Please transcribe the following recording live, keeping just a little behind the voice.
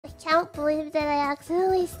can't believe that I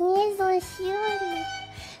accidentally sneezed on Shiori.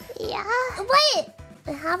 Yeah. Wait!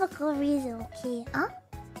 I have a good reason, okay? Huh?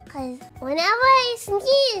 Because whenever I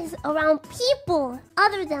sneeze around people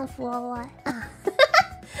other than Fuwawa,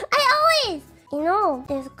 I always,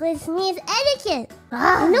 there's good sneeze etiquette. You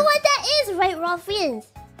know what that is, right,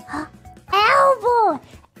 ruffians? Huh? Elbow!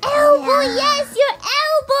 Elbow, yeah. Yes, your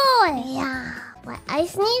elbow! Yeah. Well, I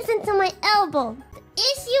sneezed into my elbow. The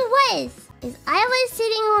issue is I was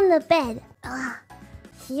sitting on the bed.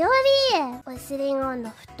 Shiori was sitting on the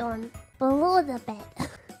futon below the bed.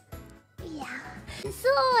 Yeah. So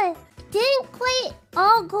it didn't quite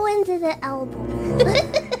all go into the elbow.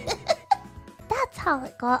 That's how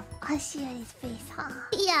it got on Shiori's face, huh?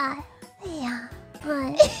 Yeah. Yeah.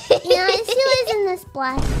 But yeah, she was in the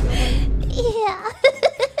splash zone. Yeah.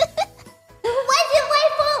 It wasn't my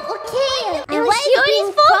fault, okay? It was Shiori's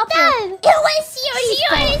fault then! It was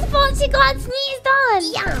Shiori's fault she got sneezed on!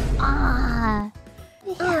 Yeah.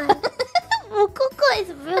 Mococo is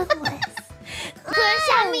ruthless.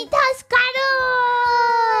 𝗓𝗵𝗃𝗃.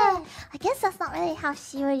 I guess that's not really how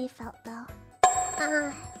Shiori felt though.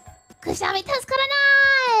 𝗓𝗵𝗃𝗃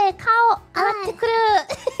顔洗ってくる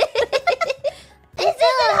This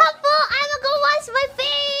isn't helpful! I'm gonna go wash my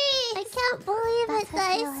face! I can't believe it that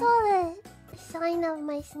I saw the sign of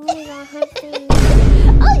my sneeze on her face.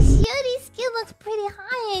 Oh, Shiori's skin looks pretty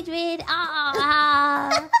hydrated.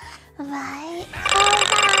 Right?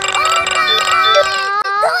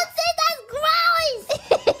 Don't say that's gross!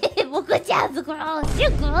 Moco-chan's gross.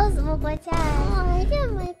 You're gross, Moco-chan. Oh, I get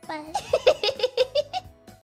my butt.